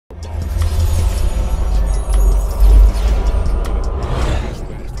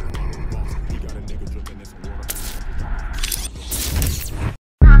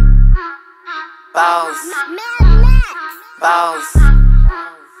Boss.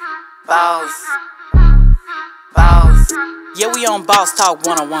 Yeah, we on BossTalk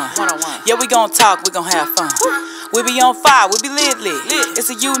 101. Yeah, we gon' talk, we gon' have fun. We be on fire, we be lit. It's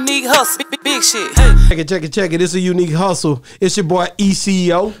a unique hustle, big shit. Check it. It's a unique hustle. It's your boy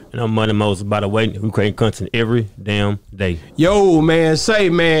ECO. And I'm Money Moses, by the way, who create content every damn day. Yo, man,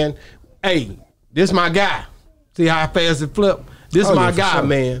 hey, this my guy. See how fast it flip? This my guy, sure.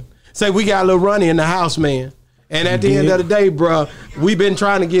 Man. Say we got Lil Ronny in the house, man. And at the end of the day, bro, we've been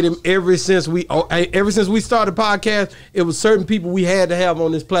trying to get him ever since we started podcast. It was certain people we had to have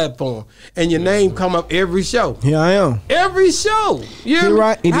on this platform, and your name come up every show. Here I am. Every show. Yeah.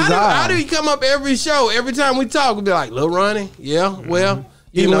 Right. How do he come up every show? Every time we talk, we be like, Lil Ronny. Yeah. Well.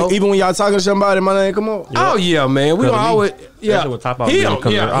 Even when y'all talking to somebody, my name come up. Yeah. Oh yeah, man. We always I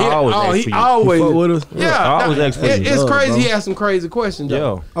always it's crazy. He asked some crazy questions.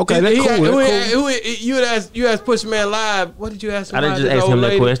 Though. Yeah. Okay, that's cool. You asked Push Man Live. What did you ask him? I didn't just ask him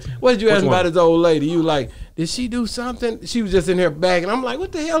that question. What did you ask him about his old lady? You like, did she do something? She was just in here back, and I'm like,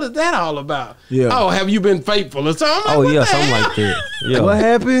 what the hell is that all about? Yeah. Oh, have you been faithful or something? Oh yeah, something like that. Yeah. What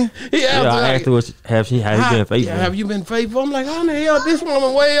happened? I asked her, have you been faithful? Have you been faithful? I'm like, how the hell this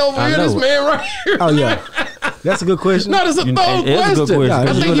woman way over here? This man right here. Oh yeah, that's a good question. No, that's a bold question.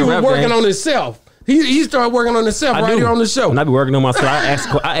 I think he was working on himself. He started working on himself here on the show. When I be working on myself, I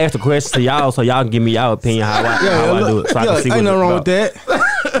ask the questions to y'all so y'all can give me y'all opinion how I do it. So I can see ain't nothing wrong with that.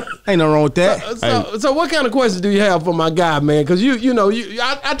 Ain't nothing wrong with that. So what kind of questions do you have for my guy, man? Because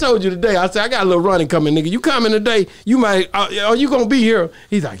I told you today. I said I got a Lil Ronny coming, nigga. You coming today? You might. Are you gonna be here?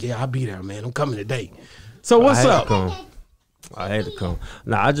 He's like, yeah, I'll be there, man. I'm coming today. So what's up? I had to come.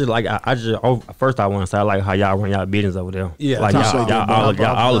 Nah, first I want to say I like how y'all run y'all business over there. Yeah, like y'all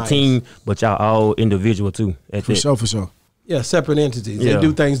all a team, but y'all all individual too. For sure. Yeah, separate entities. Yeah. They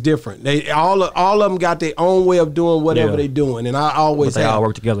do things different. They all of them got their own way of doing whatever they doing, and I always. But they all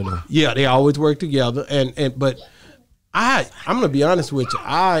work together though. Yeah, they always work together, but I'm gonna be honest with you.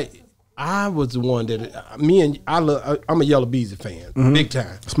 I was the one that I'm a Yella Beezy fan, big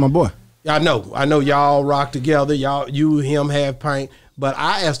time. That's my boy. I know y'all rock together. You, him, have Pint. But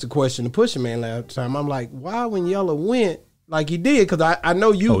I asked the question to Pusha Man last time. I'm like, why when Yella went like he did? Because I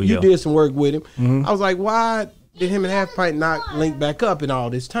know you did some work with him. I was like, why did him and Half Pint not link back up in all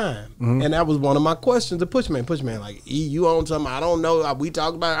this time? And that was one of my questions to Pusha Man. Pusha Man, like, you own something? I don't know. We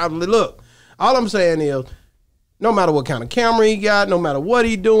talk about it. I'm like, look, all I'm saying is, no matter what kind of camera he got, no matter what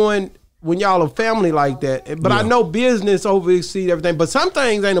he doing, when y'all a family like that, but I know business oversees everything, but some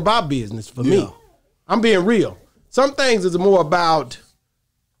things ain't about business for me. I'm being real. Some things is more about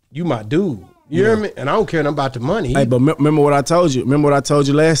you my dude. You hear me? And I don't care nothing about the money. Hey, but remember what I told you. Remember what I told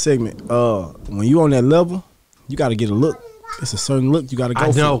you last segment. When you on that level, you got to get a look. It's a certain look you got to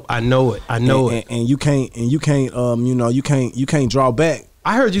go for. I know it. And you can't draw back.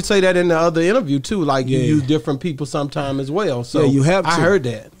 I heard you say that in the other interview too. Like you use different people sometime as well. So you have to. I heard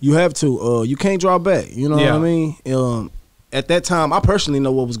that. You have to. You can't draw back. You know what I mean? At that time, I personally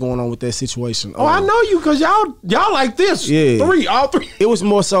know what was going on with that situation. I know you because y'all like this. Yeah, all three. It was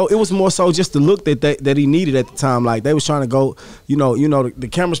more so just the look that he needed at the time. Like they was trying to go. The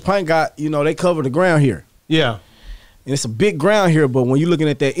cameras Pint got. They cover the ground here. Yeah. And it's a big ground here, but when you're looking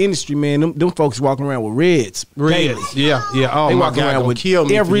at that industry, man, them folks walking around with reds. Daily. Yeah. Oh, they walking around with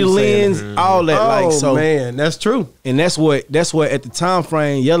every lens, all that. Oh, man, that's true. And that's what at the time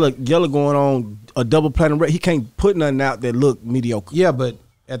frame, Yella going on a double platinum rate. He can't put nothing out that look mediocre. Yeah, but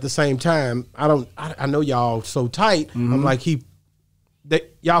at the same time, I know y'all so tight. I'm like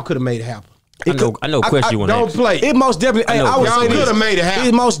y'all could have made it happen. I know question you want to Don't play. It most definitely. Y'all could have made it happen.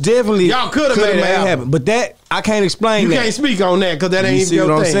 It most definitely. Y'all could have made it happen. But that I can't explain. You can't speak on that because that ain't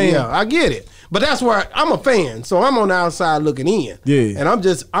your thing. Yeah, I get it. But that's where I'm a fan, so I'm on the outside looking in. Yeah. And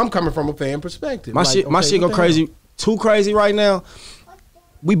I'm coming from a fan perspective. My shit go crazy, too crazy right now.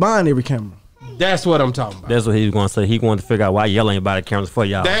 We buying every camera. That's what I'm talking about. That's what he was going to say. He wanted to figure out why Yella ain't buy the cameras for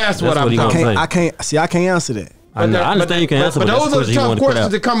y'all. That's what I'm talking about. I can't answer that. I understand you can answer, but those are the tough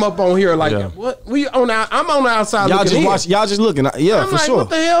questions that come up on here. Like, what I'm on the outside looking in. Y'all just looking. Yeah, for sure. What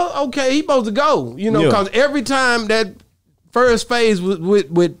the hell? Okay, he supposed to go. Because every time that first phase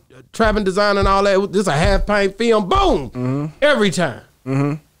with Trapping Design and all that, this a Half Pint film, boom, every time.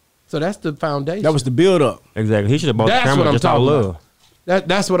 So that's the foundation. That was the build up. Exactly. He should have bought the camera just out of love.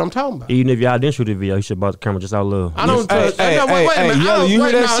 That's what I'm talking about. Even if y'all didn't shoot the video, he should have bought the camera just out of love. I don't trust. Wait a minute. Yo, you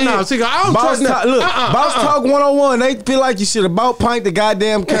hear that shit? No, see, I don't trust that. Look, BossTalk 101. They feel like you should have bought Pint the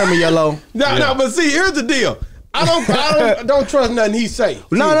goddamn camera, Yellow. No, but see, here's the deal. I don't trust nothing he say.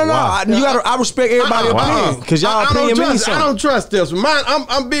 No. I respect everybody's opinion because y'all opinion means something. I don't trust this.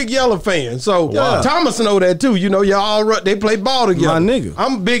 I'm a big Yella fan, so Thomas know that too. You know, they play ball together. My nigga,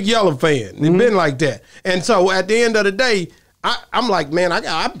 I'm a big Yella fan. It's been like that, and so at the end of the day, I'm like, man,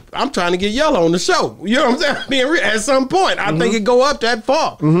 I'm trying to get Yella on the show. You know what I'm saying? At some point, I think it go up that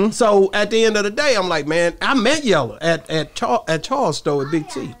far. So at the end of the day, I'm like, man, I met Yella at Charles' store at Big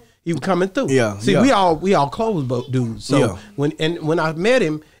T. He was coming through. Yeah. See, we all clothes boat dudes. So when I met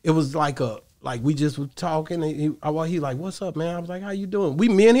him, it was like we just was talking. And he like, what's up, man? I was like, how you doing?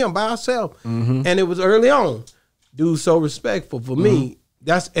 Me and him by ourselves, and it was early on. Dude, so respectful for me.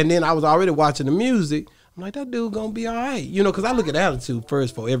 And then I was already watching the music. I'm like, that dude gonna be all right, you know, because I look at attitude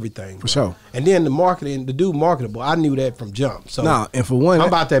first for everything. For sure. And then the marketing, the dude marketable, I knew that from jump. So and for one, I'm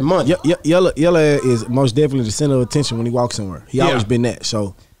about that money. Yella is most definitely the center of attention when he walks somewhere. He always been that.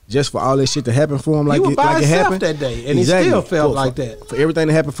 So just for all that shit to happen for him, like it happened that day, and he still felt like that. For everything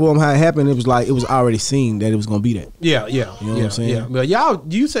that happened for him, how it happened, it was like it was already seen that it was gonna be that. Yeah. You know what I'm saying? Yeah. But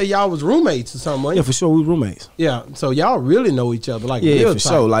you say y'all was roommates or something, right? Yeah, for sure, we roommates. Yeah, so y'all really know each other, like for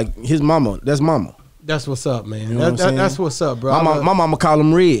sure. Like his mama, that's mama. That's what's up, man. You know that's what's up, bro. My mama call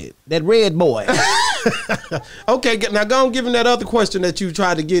him Red. That red boy. Okay, now go on, give him that other question that you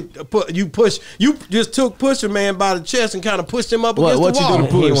tried to get. You just took Pusha Man by the chest and kind of pushed him up against the wall. What you do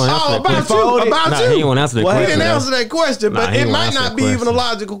to Push? About you. He didn't want to answer that question. He didn't answer that question, but it might not be even a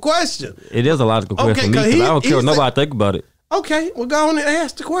logical question. It is a logical question for me because I don't care what nobody think about it. Okay, well, go on and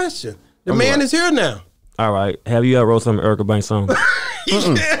ask the question. The man is here now. All right. Have you ever wrote some Erica Banks song?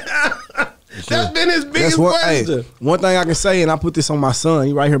 That's been his biggest question. Hey, one thing I can say, and I put this on my son,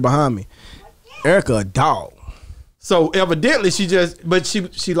 he right here behind me. Erica a dog. So evidently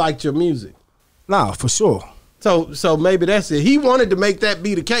she liked your music. Nah, for sure. So maybe that's it. He wanted to make that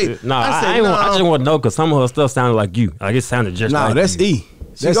be the case. I just want to know because some of her stuff sounded like you. Like it sounded just like that's you. E.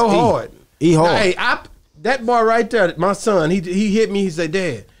 She go hard. E hard. Now, hey, that boy right there, my son, he hit me. He said,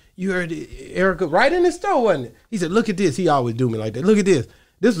 Dad, you heard Erica right in the store, wasn't it? He said, look at this. He always do me like that. Look at this.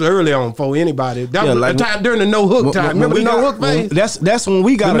 This was early on for anybody. That was like, time during the no hook time. Remember the no hook phase? That's when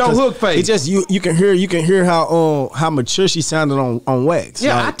we got the no hook phase. It's just you can hear how mature she sounded on wax.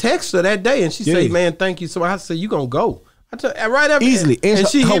 Yeah, like, I texted her that day and she said, "Man, thank you." So I said, "You gonna go?" I told right after easily, and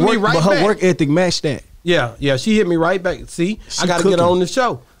she hit me right back. But her work ethic matched that. Yeah, she hit me right back. See, I got to get on the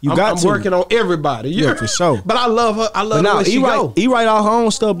show. I'm working on everybody. Yeah, for sure. But I love her. I love her when she go. He write all her own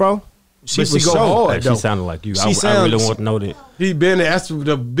stuff, bro. She go hard. She sounded like you. I really want to know that. He been there. That's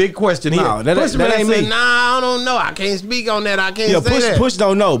the big question here. No, that ain't me. Nah, I don't know. I can't speak on that. I can't say that. Push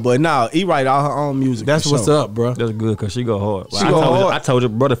don't know, but nah, he write all her own music. That's what's up, bro. That's good because she go hard. She go hard. I told your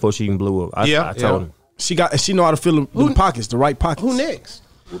brother before she even blew up. I told him. She know how to fill the pockets, the right pockets. Who next?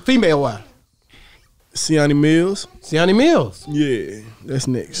 Female wise? Siani Mills. Siani Mills. Yeah, that's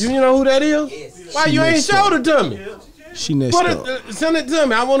next. You know who that is? Yes. Why you ain't showed it to me? She next up. Send it to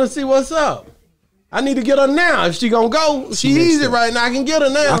me. I want to see what's up. I need to get her now. If she gonna go, she easy right now. I can get her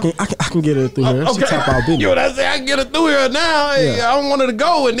now. I can get her through here. Okay. She top out business. You know what I say? I can get her through here now. Hey, I don't want her to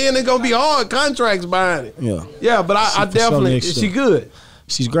go, and then it's gonna be hard contracts behind it. Yeah, but I definitely. She good.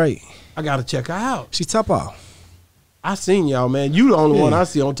 She's great. I gotta check her out. She top out. I seen y'all, man. You the only one I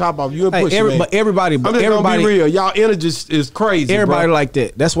see on top of you and Push. But everybody, I'm just gonna be real. Y'all energy is crazy. Everybody like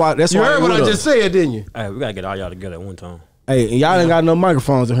that. That's why. You heard what I just said, didn't you? Hey, we gotta get all y'all together at one time. Hey, and y'all ain't got no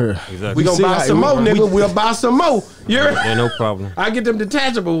microphones in here. Exactly. We gonna buy some more, nigga. We'll buy some more. Yeah, no problem. I get them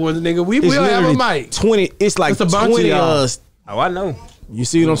detachable ones, nigga. We'll have a mic. 20. It's like a bunch 20 of y'all. Oh, I know. You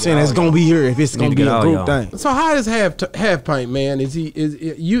see what I'm saying? It's gonna be here if it's gonna be a group thing. So how is half Pint, man? Is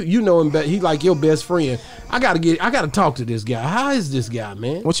you know him better? He like your best friend. I gotta talk to this guy. How is this guy,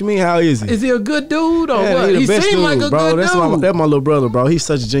 man? What you mean? How is he? Is he a good dude or what? He seems like a bro. good dude. That's my little brother, bro. He's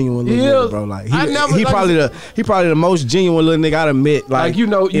such a genuine little nigga, bro. Like he probably the most genuine little nigga I done met. Like you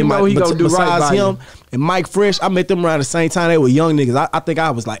know he gonna do right by him. And Mike Fresh, I met them around the same time. They were young niggas. I think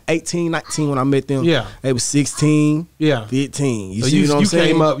I was like 18, 19 when I met them. Yeah. They was 16, 15. You see what I'm saying?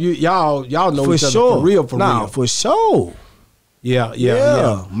 Came up, y'all know for each other sure. for real, for real. For sure.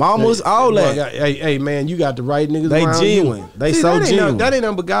 Yeah. Mamas, all that. Hey, man, you got the right niggas They around genuine. You. They See, so that genuine. That ain't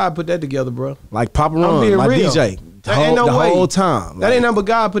nothing but God put that together, bro. Like Papa Ron, my real. DJ. The whole time. That ain't nothing but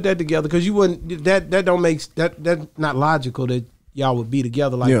God put that together because you wouldn't. That don't make that's not logical that y'all would be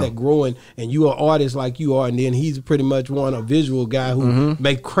together like that, growing, and you are artists like you are, and then he's pretty much a visual guy who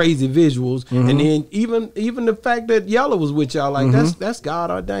make crazy visuals, and then even the fact that Yella was with y'all, like that's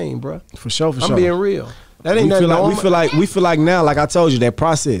God ordained, bro. For sure. I'm being real. That ain't we feel like now, like I told you, that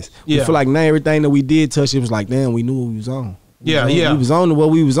process. We feel like now everything that we did touch, it was like, damn, we knew what we was on. Yeah, We was on what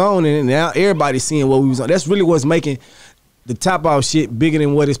we was on, and now everybody's seeing what we was on. That's really what's making the Top Off shit bigger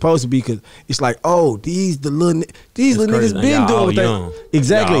than what it's supposed to be, because it's like, oh, these little niggas been doing things.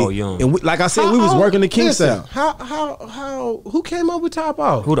 Exactly. And like I said, we was working the King Sound. Who came up with Top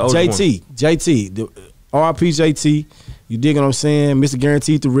Off? Who the JT, the RP JT. You dig what I'm saying? Mr.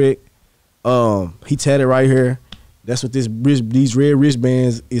 Guaranteed to Rick. He tatted right here. That's what these red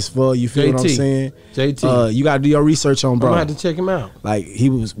wristbands is for. You feel what I'm saying? JT. You gotta do your research on, bro. I'm gonna have to check him out. Like we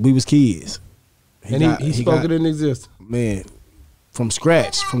was kids. He spoke it in existence. Man, from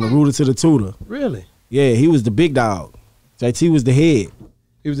scratch, from the rooter to the tutor. Really? Yeah, he was the big dog. JT was the head.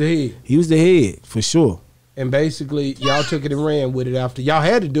 He was the head. He was the head for sure. And basically, y'all took it and ran with it after y'all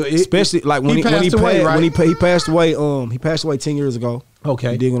had to do it. Especially like when he passed away. He passed away 10 years ago.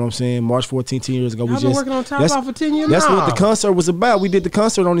 Okay, you dig what I'm saying? March 14, 10 years ago. I've been working on Top Off for 10 years. That's what the concert was about. We did the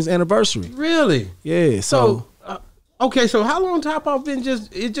concert on his anniversary. Really? Yeah. So okay. So how long Top Off been?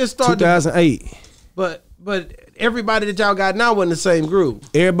 It just started 2008. But everybody that y'all got now wasn't the same group.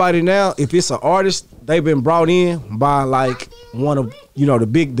 Everybody now, if it's an artist, they've been brought in by like one of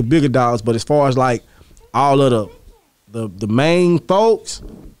the bigger dogs. But as far as like all of the main folks,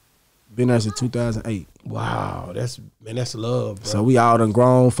 been there since 2008. Wow, that's love, bro. So we all done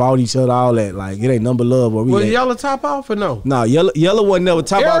grown, fought each other, all that. Like it ain't number love. Was Yella Top Off or no? No, Yella wasn't never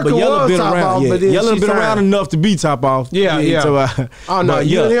Top Off, but Yella been around. Yella been around enough to be Top Off. Yeah. So, oh no,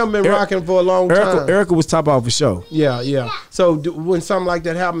 you and him been rocking for a long time. Erica was Top Off for sure. Yeah. So when something like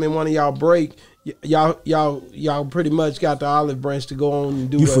that happened and one of y'all break, y'all pretty much got the olive branch to go on and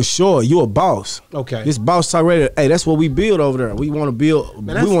do. You for sure. You a boss. Okay. This boss talk radio. Hey, that's what we build over there. We want to build.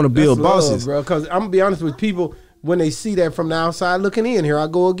 We want to build bosses, bro. Because I'm gonna be honest with people. When they see that from the outside looking in, here I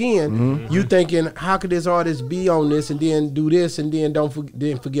go again. You thinking, how could this artist be on this and then do this and then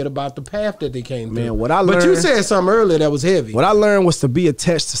then forget about the path that they came through? Man, what I learned. But you said something earlier that was heavy. What I learned was to be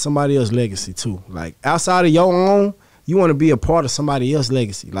attached to somebody else's legacy too. Like outside of your own, you want to be a part of somebody else's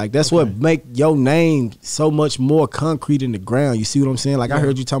legacy. Like that's what make your name so much more concrete in the ground. You see what I'm saying? Like I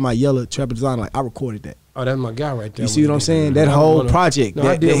heard you talking about Yella Trapper Design. Like I recorded that. Oh, that's my guy right there. You see what I'm saying? That whole project. No,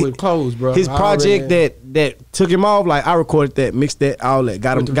 I deal with clothes, bro. His project that took him off. Like I recorded that, mixed that, all that,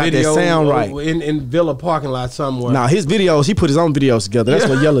 got that sound right in Villa parking lot somewhere. Nah, his videos, he put his own videos together. That's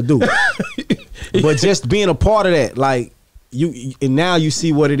what Yella do. But just being a part of that, like and now you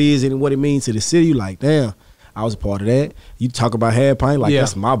see what it is and what it means to the city. You like, damn, I was a part of that. You talk about Pint, like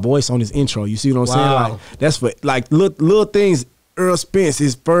that's my voice on his intro. You see what I'm saying? Like that's for like little things. Earl Spence,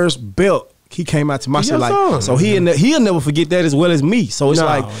 his first belt. He came out to my shit like, so he'll never forget that as well as me. So it's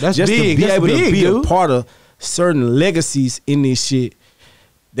like that's just big. to be able to be dude. a part of certain legacies in this shit.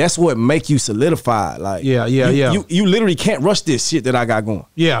 That's what make you solidified. Like you literally can't rush this shit that I got going.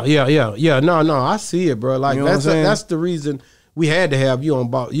 Yeah. No, I see it, bro. Like that's the reason we had to have you on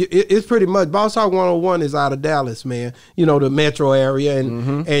Boss. It's pretty much BossTalk 101 is out of Dallas, man. You know, the metro area,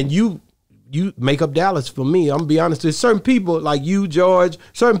 and you make up Dallas for me. I'm gonna be honest. There's certain people like you, George,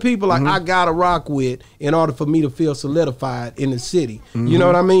 certain people like I gotta rock with in order for me to feel solidified in the city. You know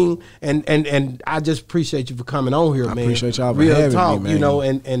what I mean? And I just appreciate you for coming on here, man. I appreciate y'all for Real having talk, me, man. You know,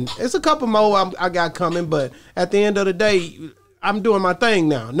 and it's a couple more I got coming, but at the end of the day, I'm doing my thing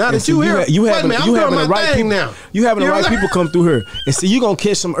now. Now that you here, you having the right people now. You having the right people come through here, and see you gonna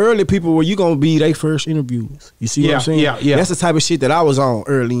catch some early people where you gonna be their first interviews. You see what I'm saying? Yeah. That's the type of shit that I was on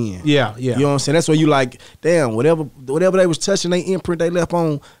early in. Yeah. You know what I'm saying? That's where you like, damn, whatever they was touching, they imprint they left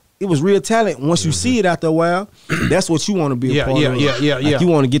on. It was real talent. Once you see it after a while, that's what you want to be a part of. Yeah. Like you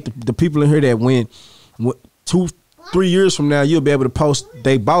want to get the people in here that when 2-3 years from now, you'll be able to post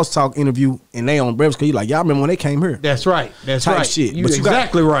they Boss Talk interview and they on breakfast because you like, y'all remember when they came here? That's right. That's type right. Shit. You're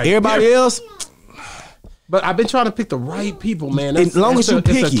exactly right. Everybody else. But I've been trying to pick the right people, man. As long as you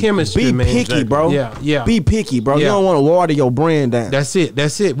picky, chemistry, be picky, bro. Yeah. Be picky, bro. You don't want to water your brand down. That's it.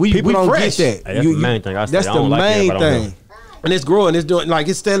 People don't fresh. get that. Hey, that's the main thing. That's the main thing. And it's growing. It's doing like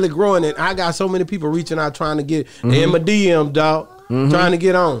it's steadily growing. And I got so many people reaching out trying to get in my DM, dog, trying to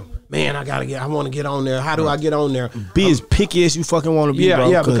get on. Man, I want to get on there. How do I get on there? Be as picky as you fucking want to be, bro.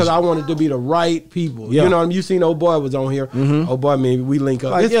 Yeah, because I wanted to be the right people. You know what I mean? You seen old boy was on here. Old boy, man, we link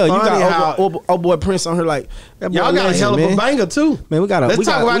up. Like, you got old boy Prince on here. Like, y'all got a hell of a banger too. Man, let's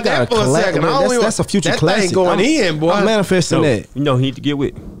talk about that for a second. That's a future classic. That thing going in, boy. I'm manifesting that. You know, he need to get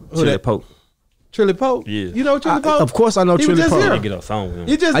with Trilly Pope. Trilly Pope? Yeah. You know Trilly Pope? Of course I know Trilly Pope. I get a song with him.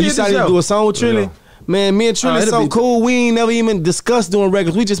 You just I used to do a song with Trilly. Man, me and Trilly so cool. We ain't never even discussed doing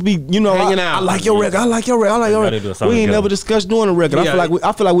records. We just be, hanging out. I like your record. I like your record. We ain't never discussed doing a record. I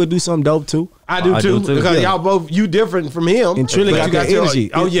feel like we'll do something dope too. I do too. Because y'all both, you different from him. And Trilly got that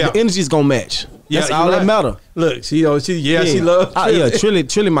energy. Oh yeah, the energy's gonna match. That's all that matter. Look, she loves Trilly.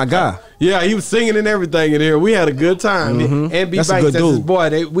 Trilly, my guy. Yeah, he was singing and everything in here. We had a good time. And B Banks, that's his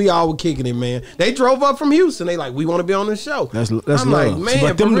boy. We all were kicking it, man. They drove up from Houston. They like, we want to be on the show. That's like, man,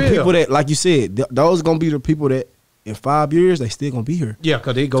 but them the people that, like you said, those gonna be the people that in 5 years they still gonna be here. Yeah,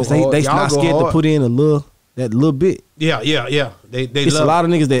 cause they go hard. They not scared to put in that little bit. Yeah. It's a lot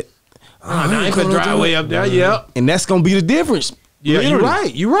of niggas that I ain't gonna drive way up there. Yeah, and that's gonna be the difference. Yeah, you're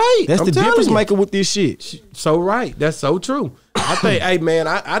right. That's the difference maker with this shit. So right. That's so true. I think, hey man,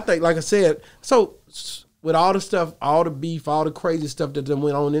 I think, like I said, so with all the stuff, all the beef, all the crazy stuff that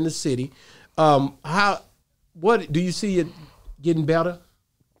went on in the city, what do you see it getting better?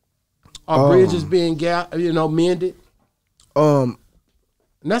 Are bridges being mended? And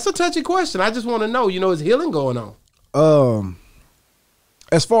that's a touchy question. I just want to know, is healing going on?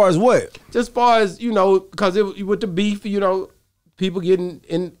 As far as what? Just as far as, because with the beef, people getting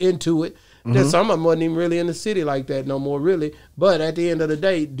into it. That some of them wasn't even really in the city like that no more, really. But at the end of the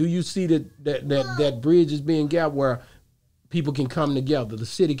day, do you see that bridge is being gapped where people can come together, the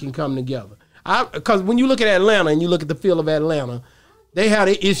city can come together? Because when you look at Atlanta and you look at the feel of Atlanta, they had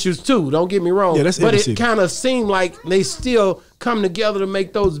their issues too. Don't get me wrong. Yeah, but it kind of seemed like they still come together to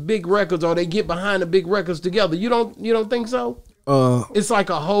make those big records, or they get behind the big records together. You don't think so? It's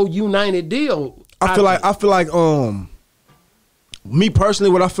like a whole united deal. I feel like me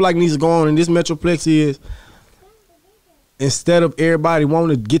personally, what I feel like needs to go on in this Metroplex is, instead of everybody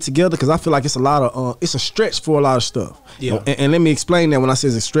wanting to get together, because I feel like it's it's a stretch for a lot of stuff. Yeah. And let me explain that when I say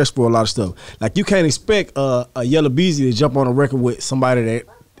it's a stretch for a lot of stuff. Like, you can't expect a Yella Beezy to jump on a record with somebody that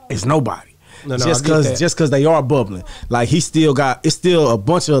is nobody. No, just because they are bubbling. Like, it's still a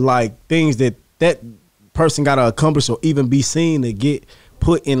bunch of like things that person got to accomplish or even be seen to get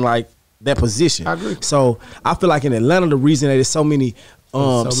put in like that position. I agree. So I feel like in Atlanta, the reason that there's so many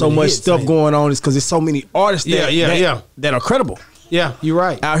so much hits, stuff going on is because there's so many artists that are credible. Yeah, you're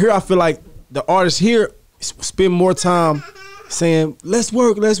right. Out here, I feel like the artists here spend more time saying let's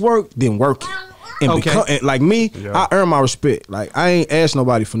work than working. And and like me, I earn my respect. Like, I ain't asked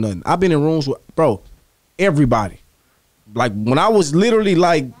nobody for nothing. I've been in rooms with everybody. Like, when I was literally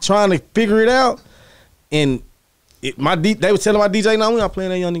like trying to figure it out, and they were telling my DJ, no, we're not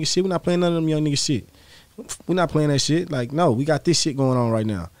playing that young nigga shit. We're not playing none of them young nigga shit. We're not playing that shit. Like, no, we got this shit going on right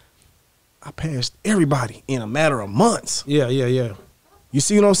now. I passed everybody in a matter of months. Yeah. You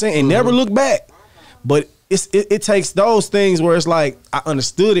see what I'm saying? And never look back. But it takes those things where it's like, I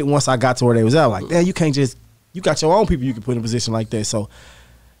understood it once I got to where they was at. Like, damn, you got your own people you can put in a position like that. So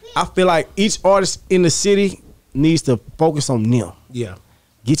I feel like each artist in the city needs to focus on them. Yeah.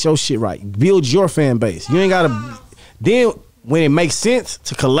 Get your shit right. Build your fan base. You ain't got to... Then when it makes sense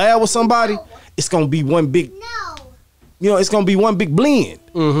to collab with somebody, it's gonna be one big, it's gonna be one big blend.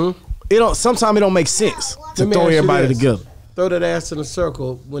 Sometimes it don't make sense to throw everybody together. Throw that ass in a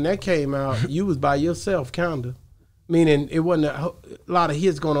circle. When that came out, you was by yourself, kinda. Meaning it wasn't a lot of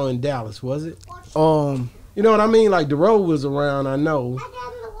hits going on in Dallas, was it? You know what I mean? Like, the road was around. I know.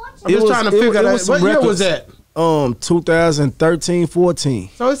 I'm just trying to figure out what year was that. 2013, 14.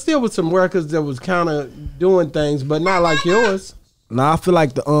 So it still was some records that was kind of doing things, but not like yours. Nah, I feel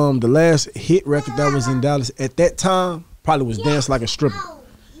like the last hit record that was in Dallas at that time probably was Dance Like a Stripper.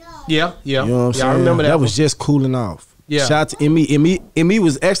 Yeah. You know what I'm saying? I remember that. That was just cooling off. Yeah. Shout out to Emmy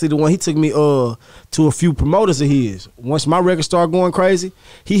was actually the one, he took me to a few promoters of his. Once my record started going crazy,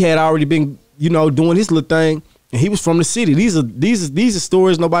 he had already been, doing his little thing, and he was from the city. These are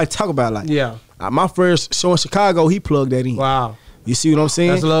stories nobody talk about. Like, my first show in Chicago, he plugged that in. Wow. You see what I'm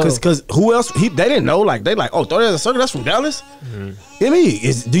saying? That's love. Because who else? They didn't know. Like, they like, oh, throw that as a circle. That's from Dallas.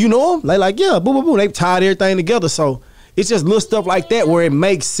 Do you know him? Like, yeah, boom, boom, boom. They tied everything together. So it's just little stuff like that where it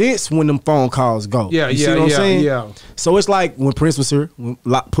makes sense when them phone calls go. You see what I'm saying? Yeah. So it's like when Prince was here, when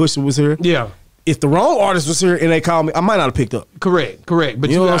Pusha was here. Yeah. If the wrong artist was here and they called me, I might not have picked up. Correct.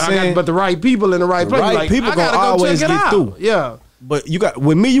 But you know what I'm saying? But the right people in the right place. The right people gonna always get through. Yeah. But you got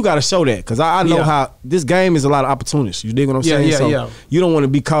to show that, because I know how this game is a lot of opportunities. You dig what I'm saying? So you don't want to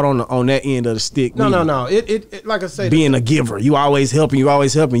be caught on that end of the stick. No. It like I say, being a giver, you always helping. You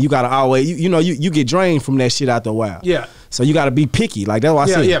got to always you get drained from that shit after a while. Yeah. So you got to be picky. Like, that's why I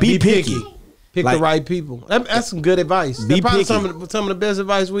said be picky. Pick the right people. That's some good advice. That's probably some of the best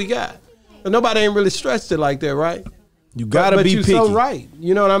advice we got. But nobody ain't really stretched it like that, right? You gotta be picky. But you're so right.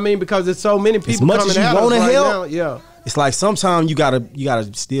 You know what I mean? Because there's so many people as much coming as you at want us to right help. now. Yeah. It's like sometimes you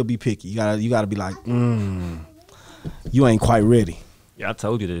gotta still be picky. You gotta be like, you ain't quite ready. Yeah, I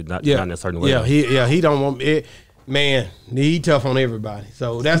told you that not in a certain way. He don't want it. Man, he tough on everybody.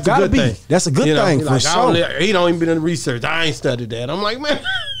 So that's a good thing. That's a good thing for sure. He don't even been in research. I ain't studied that. I'm like, man.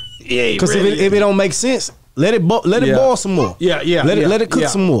 Because if it don't make sense, let it boil some more. Let it cook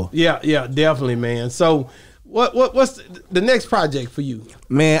some more. Yeah, definitely, man. So what's the next project for you?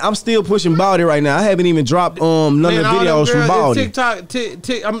 Man, I'm still pushing Baldy right now. I haven't even dropped none of the videos from Baldy. TikTok,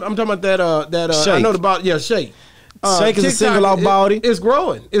 I'm talking about that Shake. I know about Shake. Shake is a single off Baldy. It's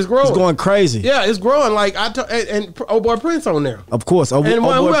growing. It's going crazy. Yeah, it's growing. Like and old boy Prince on there. Of course, old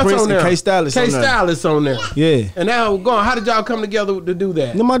boy Prince and K Stylist. On there. Yeah. And now going. How did y'all come together to do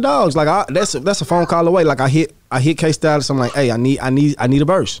that? My dogs. Like that's a phone call away. Like I hit K Stylist. I'm like, hey, I need a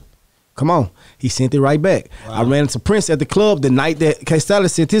verse. Come on. He sent it right back. Wow. I ran into Prince at the club the night that K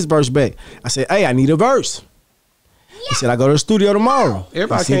Stylist sent his verse back. I said, hey, I need a verse. He said, I go to the studio tomorrow.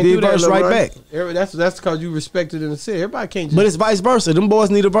 Everybody can't do that, right back. That's because you respected in the city. Everybody can't just... But it's vice versa. Them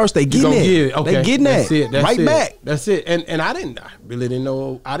boys need a verse. They getting it. Okay. They getting that. Right back. That's it. And I didn't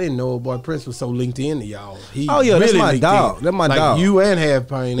know boy Prince was so linked in to y'all. That's my dog. That's my dog. You and Half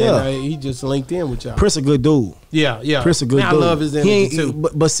Pint. Yeah. And he just linked in with y'all. Prince a good dude. Yeah. Prince a good dude. I love his energy too.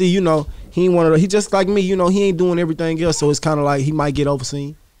 But see, he ain't one of those. He just like me. He ain't doing everything else. So it's kind of like he might get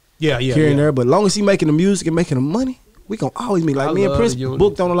overseen. Yeah. Here and there. But long as he making the music and making the money, we gonna always meet. Like me and Prince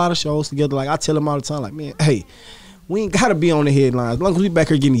booked on a lot of shows together. Like I tell him all the time, like, man, hey, we ain't gotta be on the headlines. As long as we back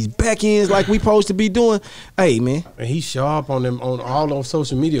here getting these back ends like we supposed to be doing, hey man. And he sharp on them on all those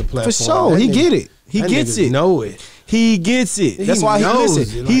social media platforms. For sure. He get it. He gets it. Know it. He gets it. That's why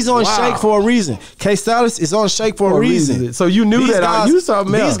he's on Shake for a reason. K Stylist is on Shake for a reason. So you knew that. You saw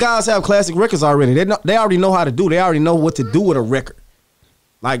these guys have classic records already. They already know how to do. They already know what to do with a record.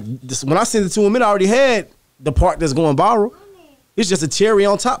 Like when I sent it to him, it already had the part that's going viral. It's just a cherry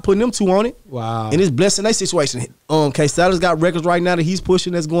on top, putting them two on it. Wow. And it's blessing their situation. K Stylist got records right now that he's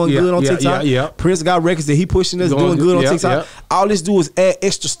pushing that's going good on TikTok. Yeah. Prince got records that he pushing that's doing good on TikTok. All this do is add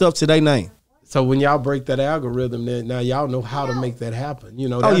extra stuff to their name. So when y'all break that algorithm, then now y'all know how to make that happen.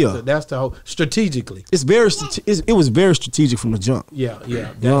 That's the whole strategically. It was very strategic from the jump. Yeah.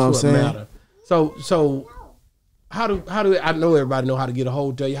 That's what matters. So how do I know everybody know how to get a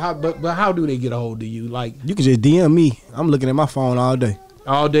hold of you? But how do they get a hold of you? Like you can just DM me. I'm looking at my phone all day.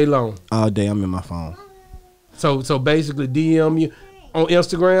 All day long. All day I'm in my phone. So basically DM you on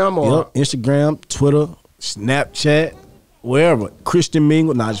Instagram or Instagram, Twitter, Snapchat, wherever. Christian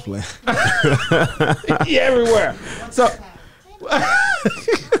Mingle. Nah, just playing. Yeah, everywhere. So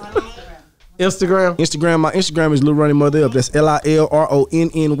Instagram. My Instagram is Lil Ronny MothaF. That's LILRONNYMOTHAF.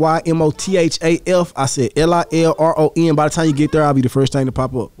 I said LILRON. By the time you get there, I'll be the first thing to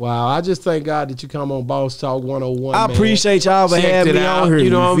pop up. Wow. I just thank God that you come on BossTalk101. I appreciate y'all for having me on here. You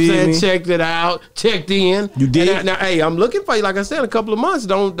know what I'm saying? Checked it out. Checked in. You did. Now, hey, I'm looking for you. Like I said, a couple of months.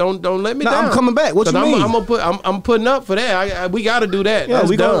 Don't let me down. I'm coming back. What you mean? I'm putting up for that. We got to do that. Yeah,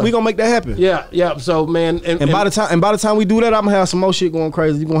 we gonna make that happen. Yeah. So man, and by the time we do that, I'm gonna have some more shit going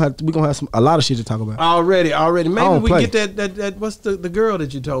crazy. We gonna have a lot of shit to talk about. Already. Maybe we get that. What's the girl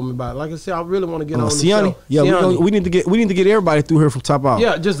that you told me about? Like I said, I really want to get on the show. Yeah, we need to get everybody through here from top out.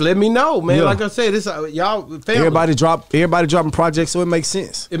 Yeah, just let me know, man. Yeah. Like I said, this y'all family. Everybody dropping projects, so it makes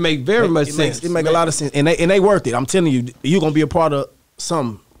sense. It makes very much sense. It make a lot of sense, and they worth it. I'm telling you, you're gonna be a part of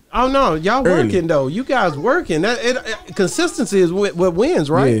something. Oh no, y'all working though. You guys working. Consistency is what wins,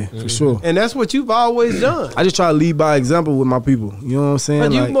 right? Yeah, for sure. And that's what you've always done. I just try to lead by example with my people. You know what I'm saying?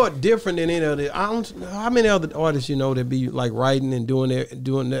 But you're more different than any other. I don't know how many other artists you know that be like writing and doing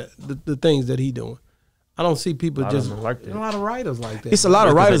the things that he doing. I don't see people just like that. A lot of writers like that. It's a lot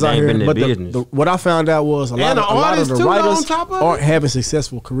of writers out here, but what I found out was a lot of the writers aren't having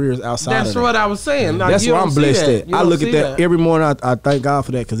successful careers outside of that. That's what I was saying. Now, that's what I'm blessed at. I look at that every morning. I thank God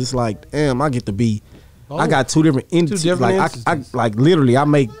for that because it's like, damn, I get to be. I got two different entities. Like literally, I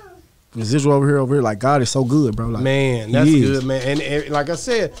make residual over here. Like God is so good, bro. Like, man, that's good, man. And like I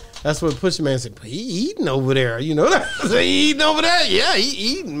said, that's what Pusha Man said. He eating over there, you know that? He eating over there, yeah,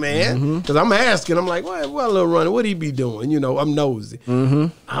 he eating, man. Because I'm asking, I'm like, what Lil Ronny? What he be doing? You know, I'm nosy.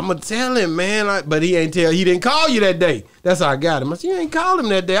 I'm gonna tell him, man. But he ain't tell. He didn't call you that day. That's how I got him. I said, you ain't called him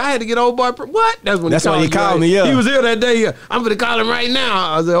that day. I had to get old boy. What? That's when he called me. Yeah, he was here that day. I'm gonna call him right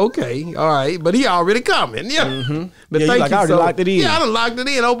now. I said, okay, all right. But he already coming. Yeah. But thank you. I already locked it in. Yeah, I done locked it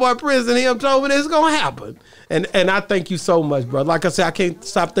in. Old boy Prince and him told me this is gonna happen. And I thank you so much, bro. Like I said, I can't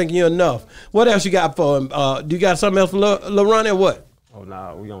stop thanking you enough. What else you got for him? Do you got something else for Lil Ronny or what? Oh,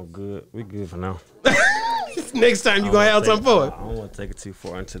 nah, we good. We good for now. Next time you gonna have something for it. I don't want to take it too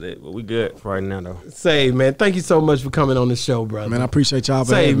far into that, but we good for right now, though. Say, man, thank you so much for coming on the show, brother. Man, I appreciate y'all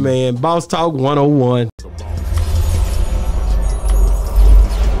for having me. Man, BossTalk101.